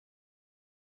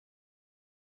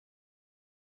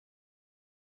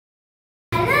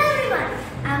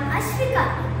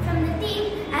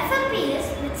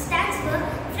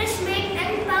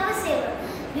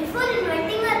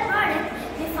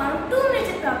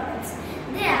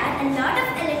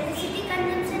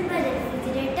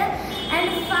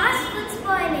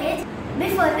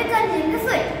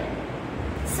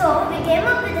came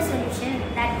up with a solution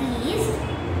that is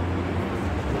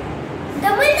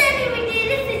the Multani Mitti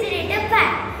Refrigerator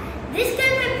Pack. This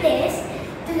can be placed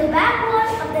to the back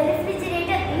walls of the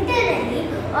refrigerator internally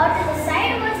or to the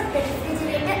side walls of the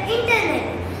refrigerator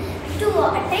internally to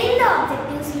attain the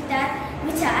objectives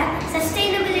which are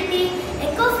sustainability,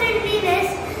 eco-friendliness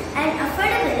and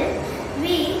affordable.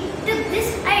 We took this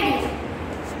idea.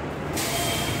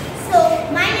 So,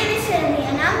 my name is Sharani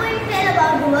and I am going to tell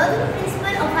about the working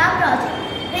principle of our project.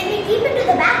 When we keep it to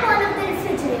the back wall of the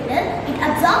refrigerator, it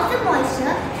absorbs the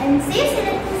moisture and saves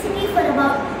electricity for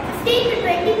about 15 to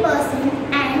 20%,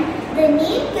 and the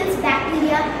neem kills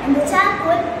bacteria and the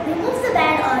charcoal removes the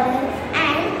bad odor,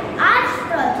 and our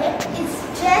project is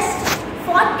just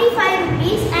 45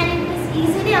 rupees and it is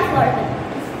easily affordable.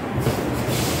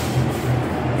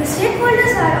 The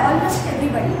stakeholders are almost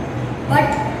everybody, but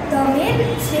the main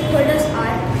stakeholders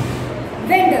are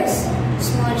vendors,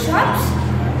 small shops,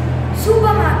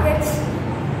 supermarkets,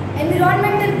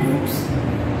 environmental groups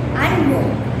and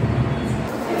more.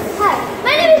 Hi,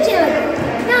 my name is Jayvardhan.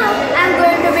 Now I am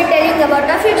going to be telling about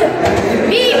our future.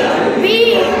 We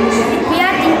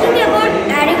are thinking about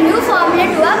adding new formula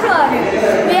to our product.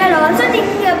 We are also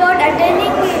thinking about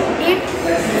attending it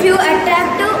few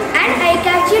attractive and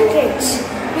eye-catching traits.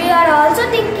 We are also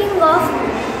thinking of